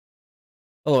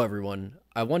Hello, everyone.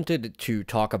 I wanted to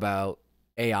talk about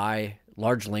AI,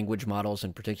 large language models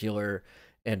in particular,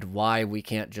 and why we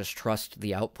can't just trust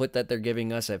the output that they're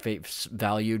giving us at face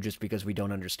value just because we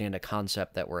don't understand a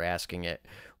concept that we're asking it.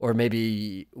 Or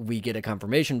maybe we get a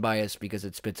confirmation bias because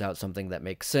it spits out something that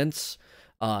makes sense,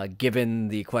 given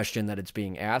the question that it's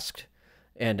being asked.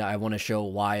 And I want to show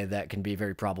why that can be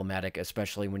very problematic,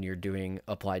 especially when you're doing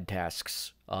applied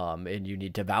tasks and you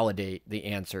need to validate the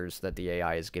answers that the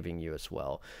AI is giving you as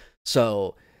well.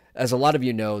 So, as a lot of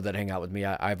you know that hang out with me,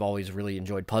 I've always really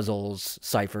enjoyed puzzles,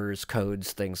 ciphers,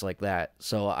 codes, things like that.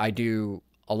 So, I do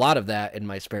a lot of that in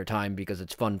my spare time because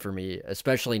it's fun for me,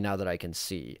 especially now that I can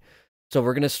see. So,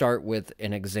 we're going to start with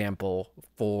an example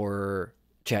for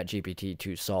ChatGPT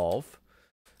to solve.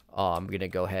 I'm going to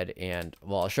go ahead and,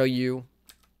 well, I'll show you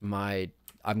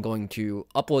I'm going to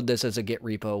upload this as a Git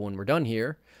repo when we're done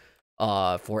here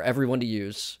for everyone to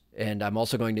use. And I'm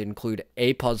also going to include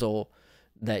a puzzle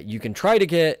that you can try to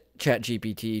get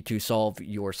ChatGPT to solve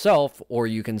yourself, or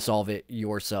you can solve it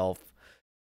yourself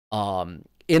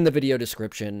in the video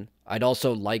description. I'd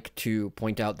also like to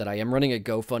point out that I am running a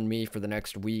GoFundMe for the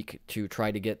next week to try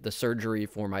to get the surgery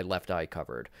for my left eye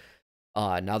covered.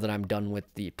 Now that I'm done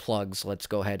with the plugs, let's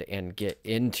go ahead and get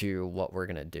into what we're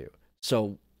going to do.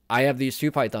 So I have these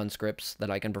two Python scripts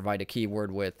that I can provide a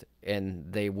keyword with, and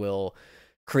they will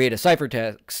create a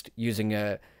ciphertext using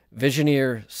a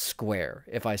Vigenère square.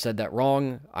 If I said that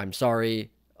wrong, I'm sorry,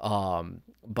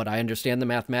 but I understand the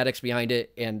mathematics behind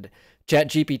it, and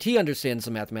ChatGPT understands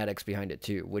the mathematics behind it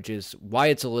too, which is why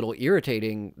it's a little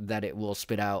irritating that it will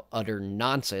spit out utter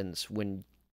nonsense when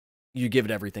you give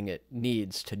it everything it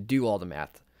needs to do all the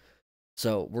math.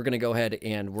 So we're going to go ahead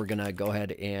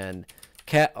and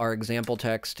cat our example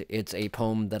text. It's a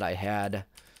poem that I had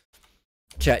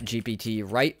ChatGPT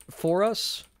write for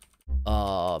us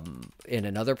in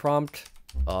another prompt.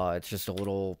 It's just a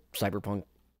little cyberpunk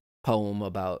poem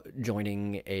about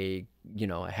joining a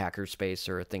hacker space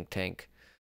or a think tank.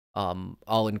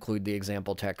 I'll include the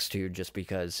example text too, just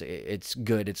because it's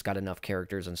good. It's got enough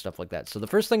characters and stuff like that. So the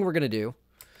first thing we're going to do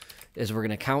is we're going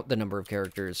to count the number of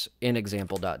characters in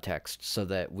example.txt so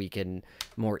that we can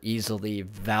more easily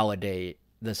validate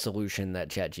the solution that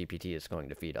ChatGPT is going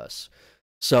to feed us.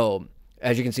 So,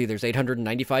 as you can see, there's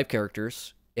 895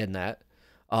 characters in that.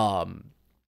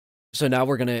 So now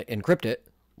we're going to encrypt it.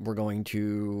 We're going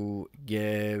to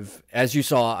give, as you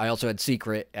saw, I also had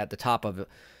secret at the top of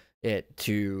it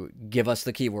to give us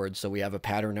the keywords, so we have a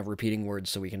pattern of repeating words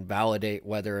so we can validate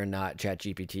whether or not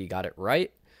ChatGPT got it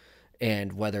right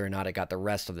and whether or not it got the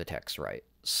rest of the text right.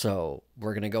 So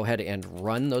we're going to go ahead and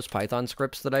run those Python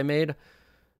scripts that I made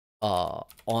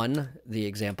on the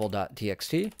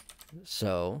example.txt.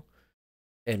 So,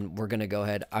 and we're going to go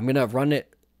ahead, I'm going to run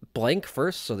it blank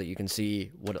first so that you can see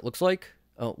what it looks like.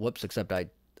 Oh, whoops, except I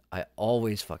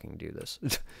always fucking do this.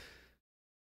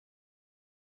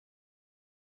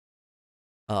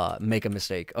 Make a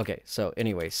mistake. Okay, so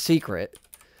anyway, secret.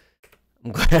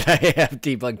 I'm glad I have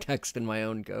debug text in my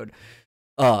own code.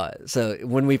 So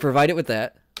when we provide it with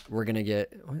that, we're gonna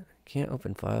get, what? Can't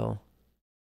open file.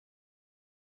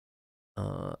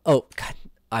 Oh God,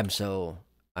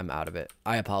 I'm out of it.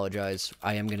 I apologize.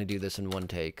 I am gonna do this in one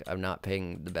take. I'm not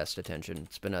paying the best attention.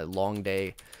 It's been a long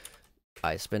day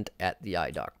I spent at the eye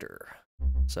doctor.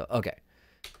 So, okay.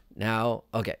 Now,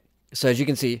 okay. So as you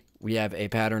can see, we have a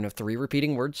pattern of 3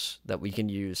 repeating words that we can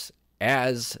use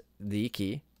as the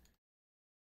key.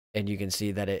 And you can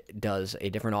see that it does a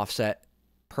different offset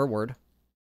per word,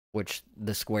 which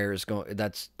the square is going,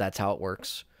 that's how it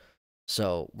works.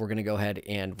 So we're going to go ahead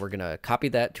and we're going to copy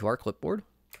that to our clipboard.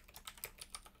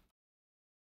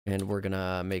 And we're going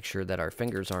to make sure that our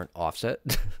fingers aren't offset.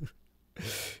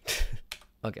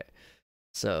 Okay.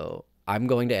 So I'm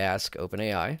going to ask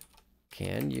OpenAI,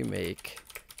 can you make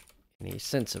any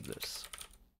sense of this?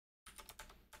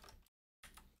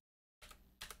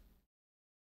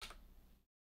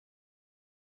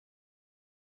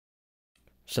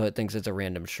 So it thinks it's a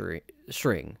random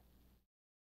string.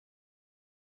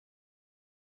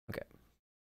 Okay.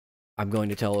 I'm going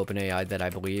to tell OpenAI that I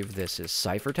believe this is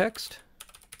ciphertext.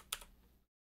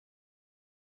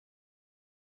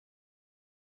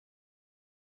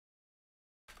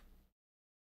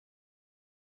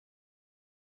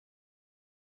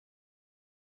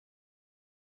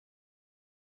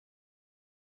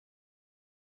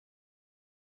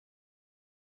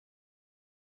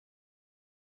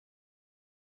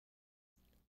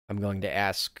 I'm going to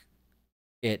ask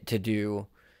it to do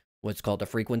what's called a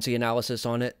frequency analysis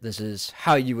on it. This is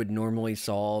how you would normally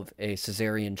solve a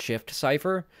Caesarean shift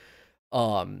cipher,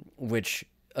 which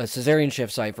a Caesarean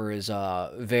shift cipher is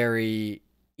very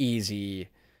easy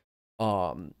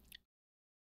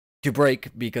to break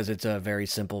because it's a very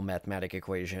simple mathematic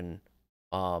equation.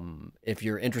 If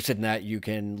you're interested in that, you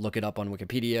can look it up on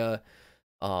Wikipedia.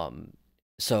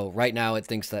 So right now it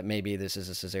thinks that maybe this is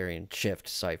a Caesarean shift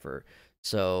cipher.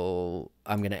 So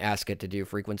I'm going to ask it to do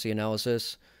frequency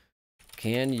analysis.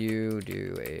 Can you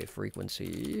do a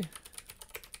frequency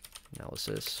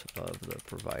analysis of the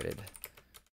provided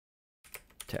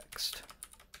text?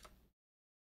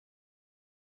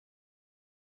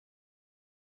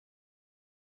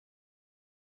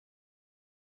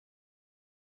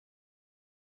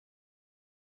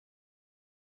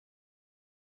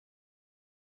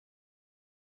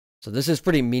 So this is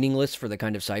pretty meaningless for the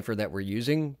kind of cipher that we're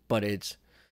using, but it's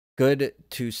good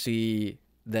to see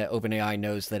that OpenAI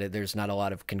knows that there's not a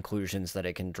lot of conclusions that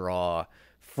it can draw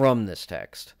from this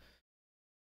text.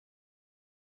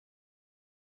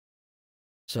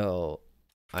 So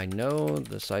I know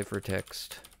the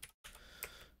ciphertext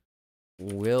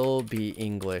will be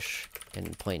English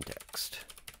in plain text.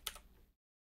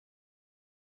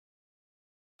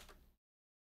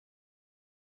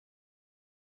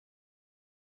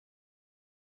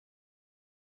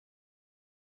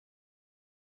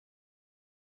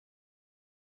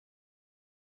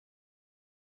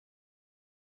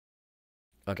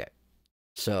 Okay,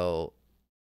 so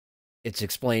it's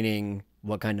explaining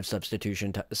what kind of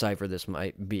substitution cipher this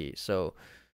might be. So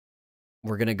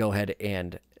we're going to go ahead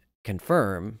and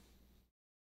confirm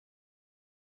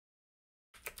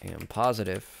am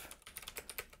positive,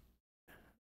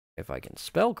 if I can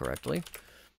spell correctly,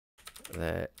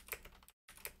 that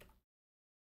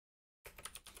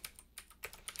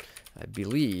I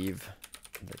believe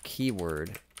the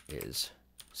keyword is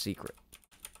secret.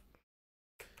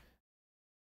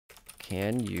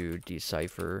 Can you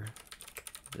decipher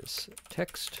this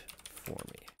text for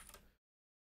me?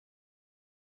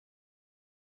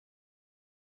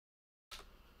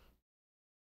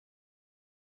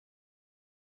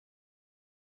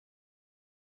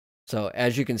 So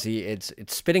as you can see, it's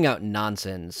spitting out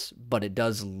nonsense, but it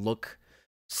does look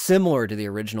similar to the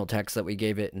original text that we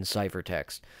gave it in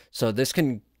ciphertext. So this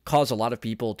can cause a lot of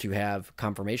people to have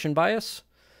confirmation bias.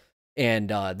 And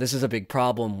this is a big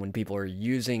problem when people are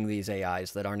using these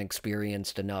AIs that aren't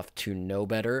experienced enough to know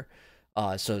better.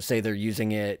 So say they're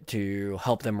using it to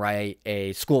help them write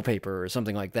a school paper or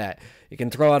something like that. It can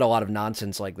throw out a lot of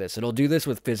nonsense like this. It'll do this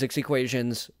with physics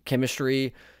equations,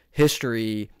 chemistry,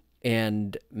 history,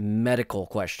 and medical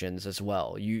questions as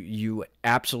well. You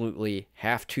absolutely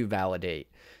have to validate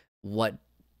what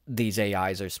these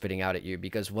AIs are spitting out at you,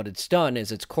 because what it's done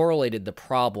is it's correlated the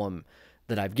problem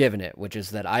that I've given it, which is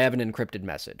that I have an encrypted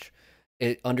message.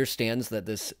 It understands that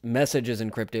this message is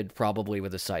encrypted, probably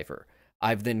with a cipher.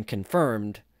 I've then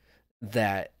confirmed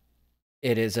that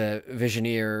it is a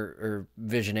visionnaire or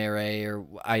visionnaire, or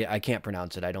I can't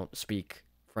pronounce it. I don't speak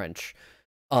French.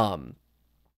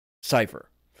 Cipher.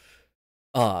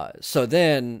 So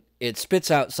then it spits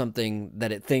out something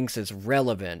that it thinks is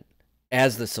relevant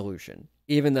as the solution,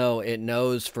 even though it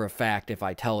knows for a fact if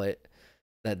I tell it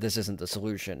that this isn't the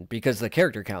solution, because the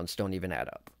character counts don't even add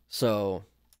up. So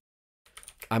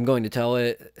I'm going to tell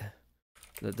it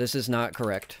that this is not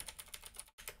correct.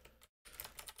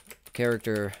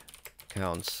 Character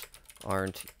counts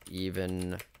aren't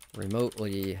even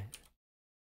remotely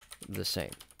the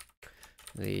same.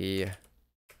 The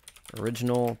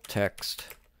original text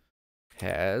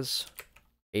has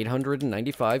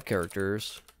 895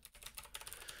 characters.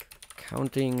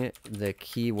 Counting the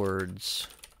keywords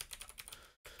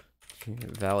to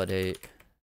validate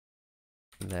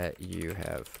that you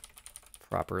have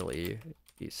properly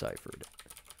deciphered.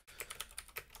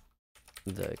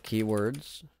 The keyword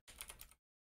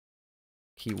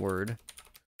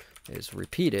is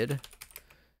repeated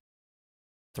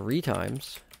 3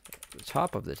 times at the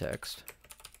top of the text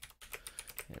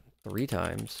and 3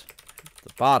 times at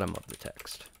the bottom of the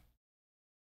text.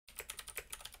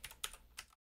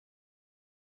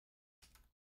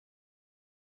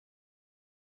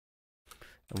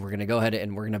 And we're going to go ahead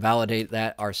and we're going to validate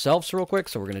that ourselves real quick.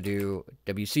 So we're going to do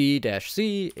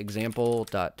wc-c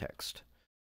example.text.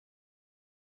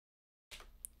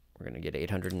 We're going to get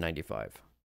 895.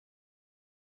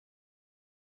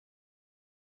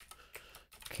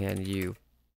 Can you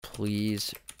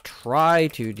please try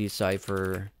to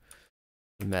decipher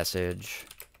the message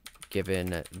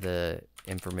given the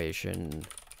information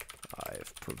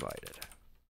I've provided?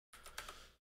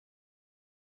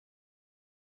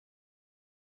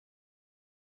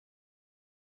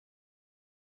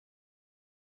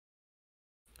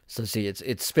 So see,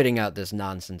 it's spitting out this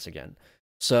nonsense again.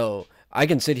 So I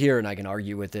can sit here and I can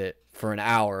argue with it for an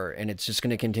hour, and it's just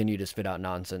going to continue to spit out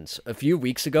nonsense. A few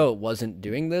weeks ago, it wasn't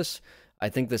doing this. I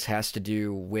think this has to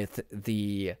do with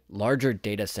the larger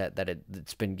data set that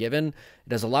it's been given.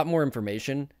 It has a lot more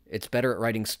information. It's better at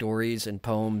writing stories and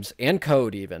poems and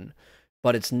code even,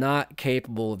 but it's not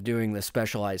capable of doing the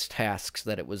specialized tasks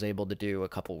that it was able to do a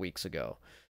couple weeks ago.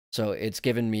 So it's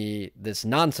given me this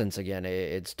nonsense again.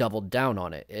 It's doubled down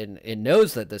on it, and it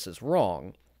knows that this is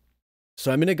wrong.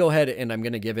 So I'm going to go ahead and I'm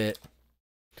going to give it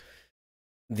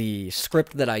the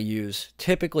script that I use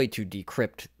typically to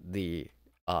decrypt the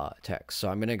text. So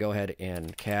I'm going to go ahead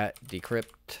and cat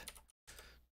decrypt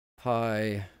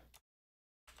pi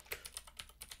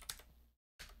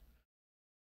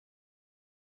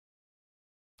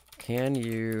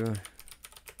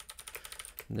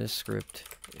this script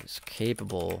is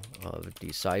capable of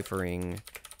deciphering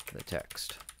the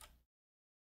text.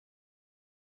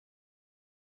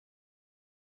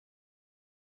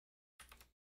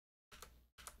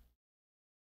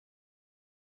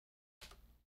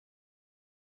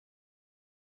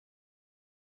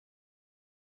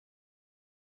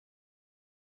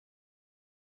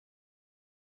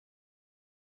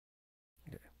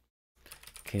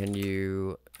 Can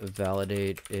you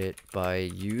validate it by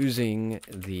using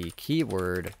the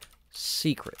keyword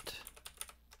secret?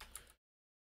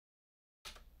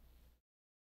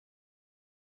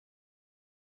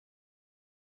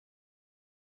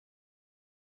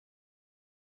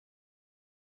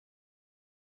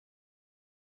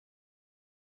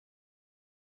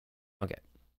 Okay,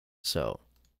 so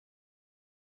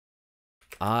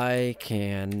I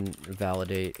can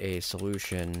validate a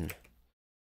solution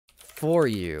for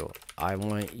you. I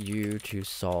want you to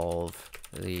solve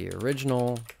the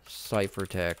original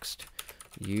ciphertext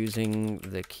using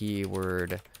the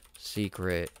keyword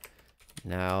secret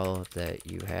now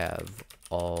that you have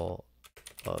all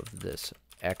of this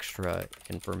extra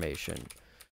information.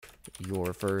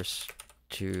 Your first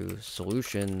two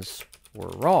solutions were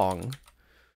wrong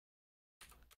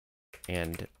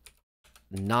and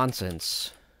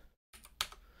nonsense.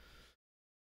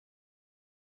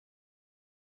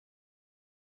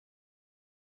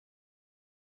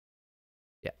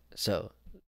 Yeah, so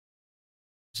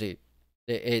see,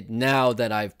 it now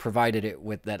that I've provided it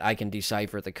with that I can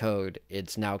decipher the code,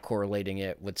 it's now correlating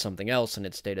it with something else in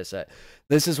its data set.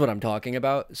 This is what I'm talking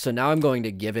about. So now I'm going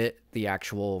to give it the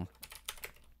actual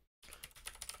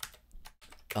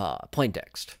plain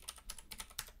text.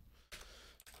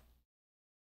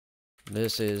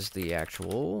 This is the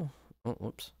actual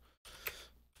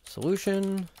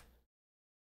solution.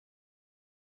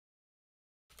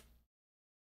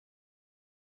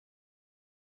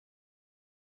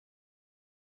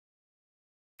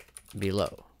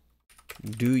 Below.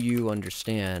 Do you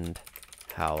understand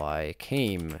how I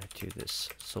came to this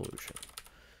solution?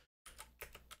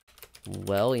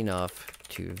 Well enough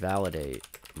to validate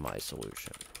my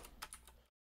solution.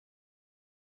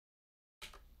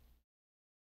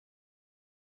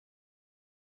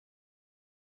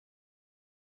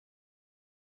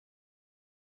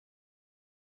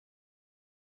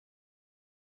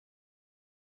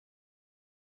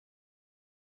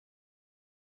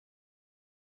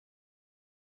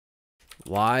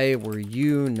 Why were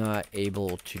you not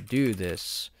able to do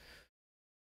this?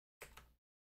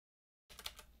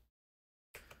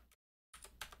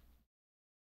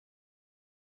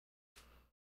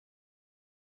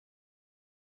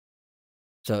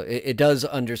 So it does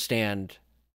understand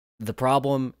the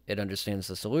problem. It understands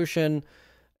the solution.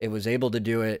 It was able to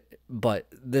do it. But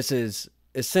this is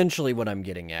essentially what I'm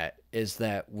getting at, is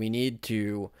that we need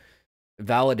to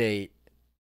validate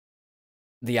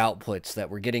the outputs that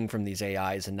we're getting from these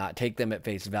AIs and not take them at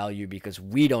face value because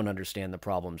we don't understand the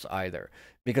problems either.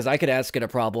 Because I could ask it a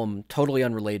problem totally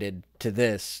unrelated to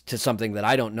this, to something that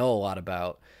I don't know a lot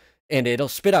about, and it'll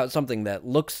spit out something that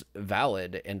looks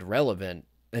valid and relevant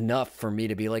enough for me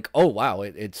to be like, oh, wow,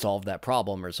 it solved that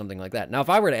problem or something like that. Now, if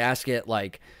I were to ask it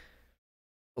like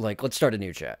let's start a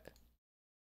new chat.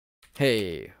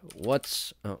 Hey,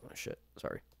 what's... Oh, shit.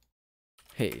 Sorry.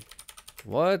 Hey,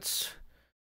 what's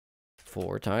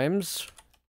 4 times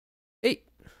 8?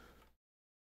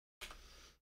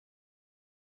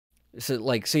 So,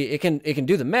 like, see, it can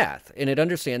do the math, and it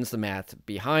understands the math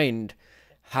behind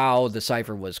how the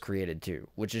cipher was created too,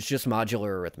 which is just modular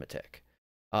arithmetic.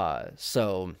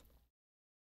 So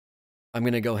I'm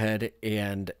going to go ahead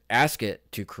and ask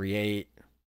it to create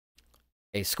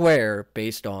a square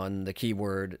based on the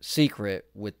keyword secret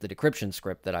with the decryption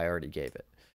script that I already gave it.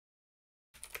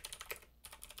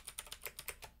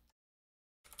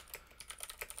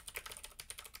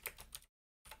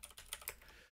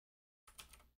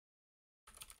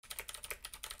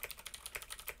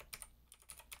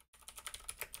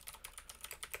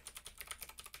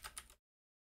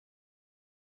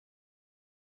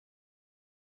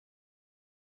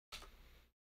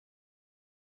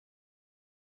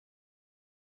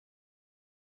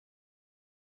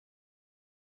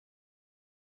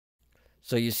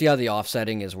 So you see how the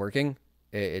offsetting is working?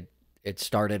 It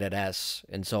started at S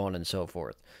and so on and so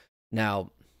forth.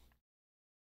 Now,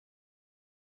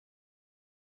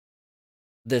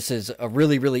 this is a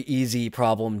really, really easy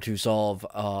problem to solve.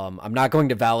 I'm not going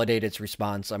to validate its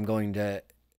response. I'm going to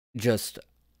just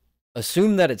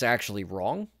assume that it's actually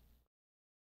wrong.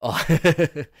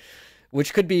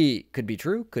 Which could be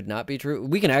true, could not be true.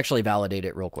 We can actually validate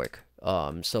it real quick.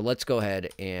 So let's go ahead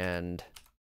and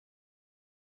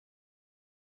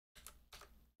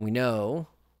we know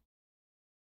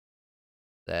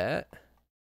that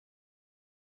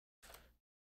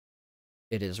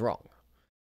it is wrong.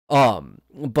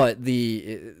 But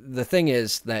the thing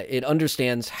is that it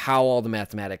understands how all the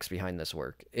mathematics behind this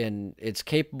work, and it's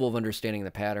capable of understanding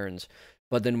the patterns.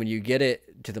 But then when you get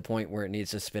it to the point where it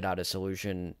needs to spit out a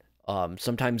solution,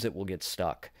 sometimes it will get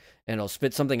stuck, and it'll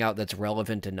spit something out that's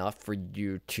relevant enough for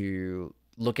you to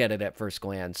look at it at first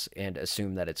glance and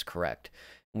assume that it's correct.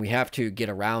 We have to get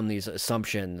around these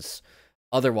assumptions.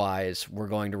 Otherwise, we're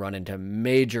going to run into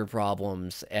major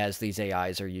problems as these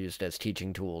AIs are used as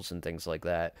teaching tools and things like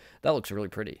that. That looks really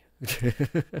pretty,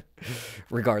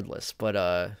 regardless.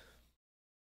 But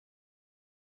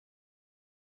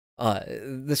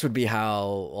this would be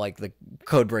how like the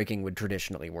code breaking would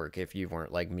traditionally work if you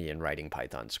weren't like me and writing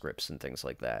Python scripts and things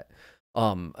like that.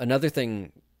 Another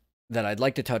thing that I'd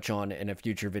like to touch on in a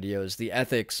future video is the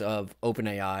ethics of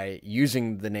OpenAI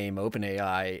using the name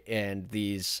OpenAI and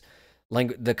these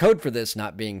the code for this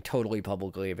not being totally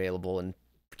publicly available and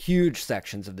huge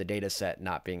sections of the data set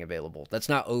not being available. That's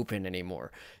not open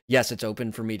anymore. Yes, it's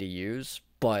open for me to use,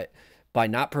 but by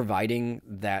not providing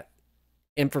that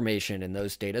information in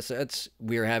those data sets,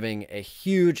 we're having a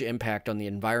huge impact on the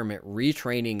environment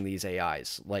retraining these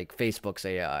AIs, like Facebook's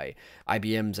AI,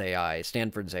 IBM's AI,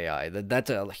 Stanford's AI. That's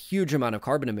a huge amount of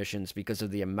carbon emissions because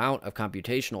of the amount of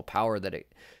computational power that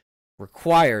it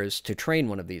requires to train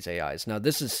one of these AIs. Now,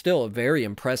 this is still a very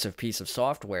impressive piece of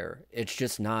software. It's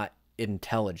just not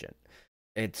intelligent.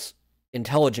 It's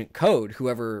intelligent code.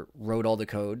 Whoever wrote all the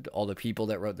code, all the people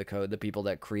that wrote the code, the people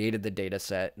that created the data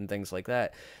set and things like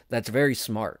that, that's very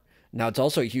smart. Now, it's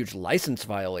also a huge license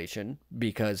violation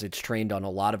because it's trained on a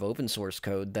lot of open source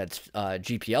code that's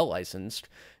GPL licensed.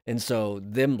 And so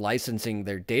them licensing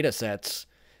their data sets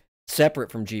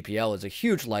separate from GPL is a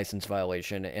huge license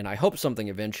violation, and I hope something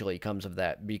eventually comes of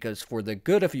that, because for the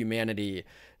good of humanity,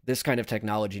 this kind of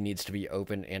technology needs to be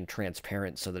open and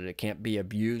transparent so that it can't be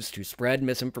abused to spread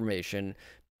misinformation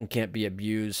and can't be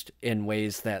abused in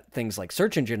ways that things like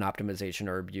search engine optimization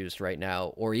are abused right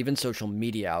now, or even social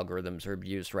media algorithms are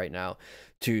abused right now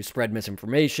to spread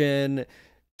misinformation,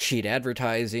 cheat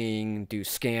advertising, do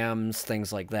scams,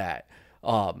 things like that.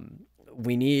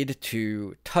 We need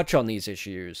to touch on these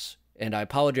issues, and I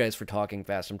apologize for talking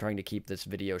fast. I'm trying to keep this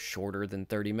video shorter than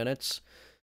 30 minutes.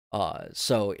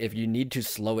 So if you need to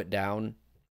slow it down,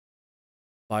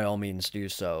 by all means do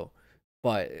so.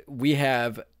 But we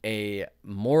have a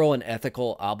moral and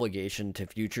ethical obligation to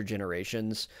future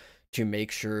generations to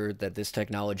make sure that this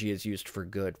technology is used for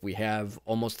good. We have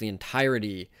almost the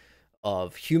entirety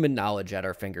of human knowledge at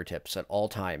our fingertips at all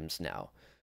times now.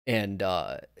 And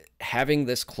having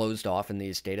this closed off and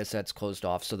these data sets closed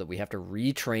off so that we have to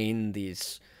retrain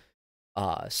these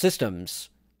systems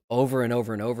over and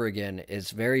over and over again is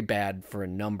very bad for a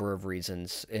number of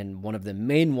reasons. And one of the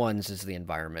main ones is the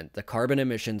environment. The carbon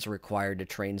emissions required to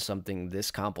train something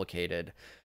this complicated,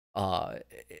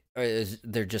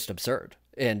 they're just absurd.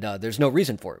 And there's no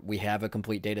reason for it. We have a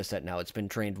complete data set now. It's been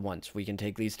trained once. We can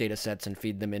take these data sets and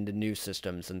feed them into new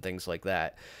systems and things like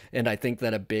that. And I think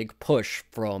that a big push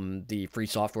from the free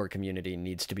software community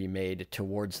needs to be made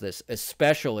towards this,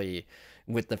 especially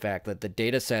with the fact that the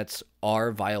data sets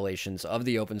are violations of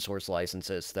the open source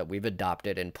licenses that we've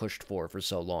adopted and pushed for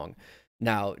so long.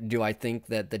 Now, do I think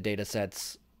that the data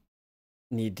sets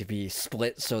need to be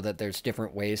split so that there's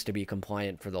different ways to be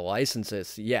compliant for the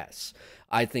licenses? Yes.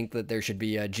 I think that there should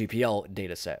be a GPL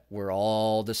data set where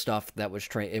all the stuff that was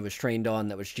trained on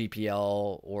that was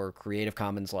GPL or Creative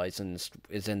Commons licensed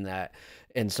is in that,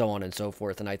 and so on and so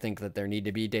forth. And I think that there need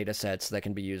to be data sets that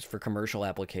can be used for commercial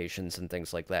applications and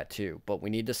things like that too. But we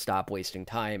need to stop wasting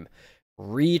time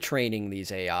retraining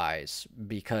these AIs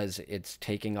because it's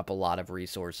taking up a lot of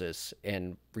resources,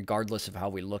 and regardless of how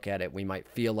we look at it, we might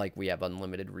feel like we have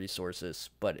unlimited resources,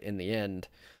 but in the end,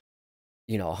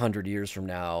 you know, 100 years from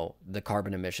now, the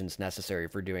carbon emissions necessary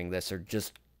for doing this are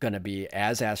just going to be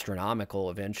as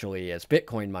astronomical eventually as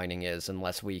Bitcoin mining is,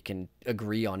 unless we can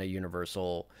agree on a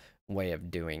universal way of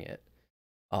doing it.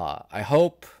 I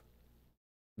hope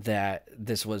that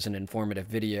this was an informative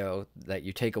video that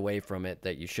you take away from it,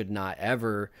 that you should not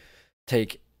ever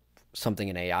take something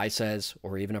an AI says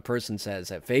or even a person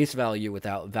says at face value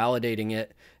without validating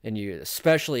it, and you,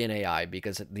 especially in AI,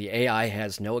 because the AI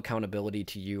has no accountability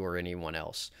to you or anyone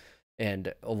else.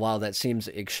 And while that seems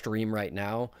extreme right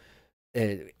now,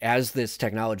 as this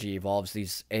technology evolves,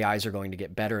 these AIs are going to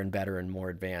get better and better and more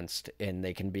advanced, and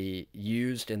they can be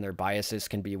used, and their biases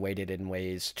can be weighted in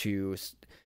ways to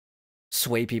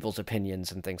sway people's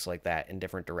opinions and things like that in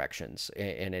different directions.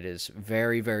 And it is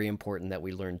very, very important that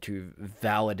we learn to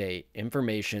validate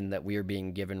information that we are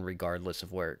being given regardless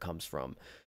of where it comes from.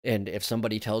 And if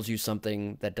somebody tells you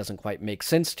something that doesn't quite make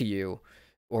sense to you,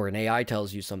 or an AI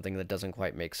tells you something that doesn't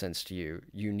quite make sense to you,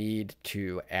 you need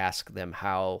to ask them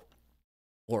how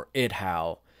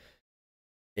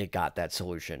it got that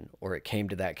solution, or it came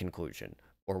to that conclusion,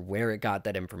 or where it got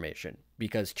that information.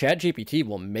 Because ChatGPT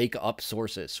will make up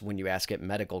sources when you ask it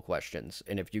medical questions,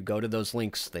 and if you go to those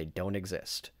links, they don't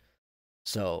exist.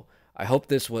 So I hope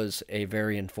this was a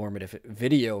very informative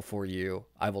video for you.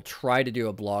 I will try to do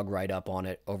a blog write-up on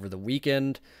it over the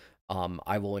weekend.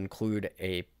 I will include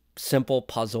a simple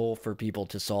puzzle for people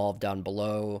to solve down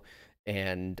below.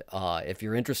 And if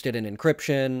you're interested in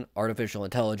encryption, artificial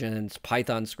intelligence,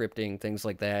 Python scripting, things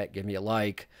like that, give me a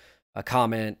like, a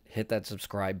comment, hit that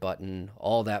subscribe button,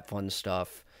 all that fun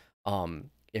stuff.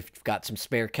 If you've got some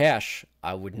spare cash,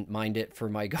 I wouldn't mind it for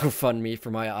my GoFundMe for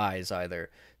my eyes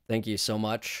either. Thank you so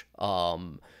much.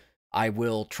 I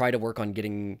will try to work on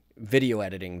getting video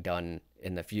editing done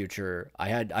in the future.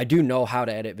 I do know how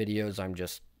to edit videos. I'm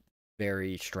just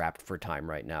very strapped for time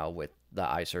right now with the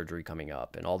eye surgery coming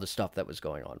up and all the stuff that was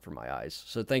going on for my eyes.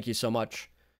 So thank you so much.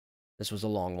 This was a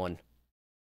long one.